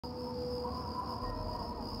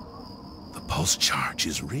The pulse charge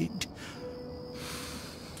is rigged.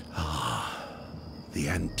 Ah, the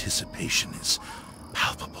anticipation is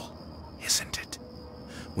palpable, isn't it?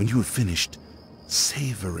 When you have finished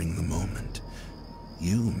savoring the moment,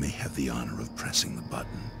 you may have the honor of pressing the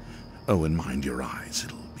button. Oh, and mind your eyes,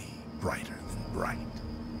 it'll be brighter than bright.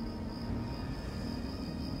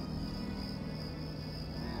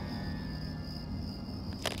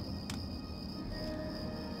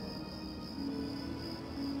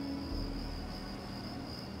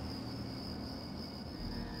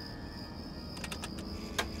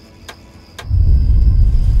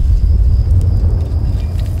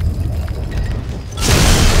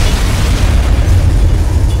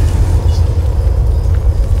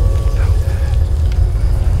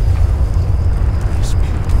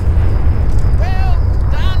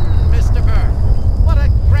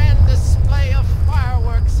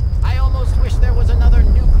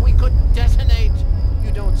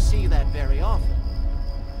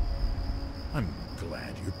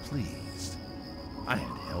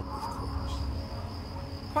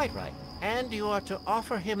 Quite right. And you are to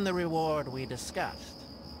offer him the reward we discussed.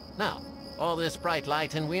 Now, all this bright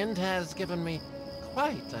light and wind has given me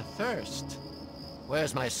quite a thirst.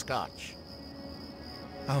 Where's my scotch?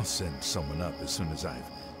 I'll send someone up as soon as I've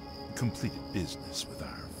completed business with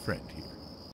our friend here.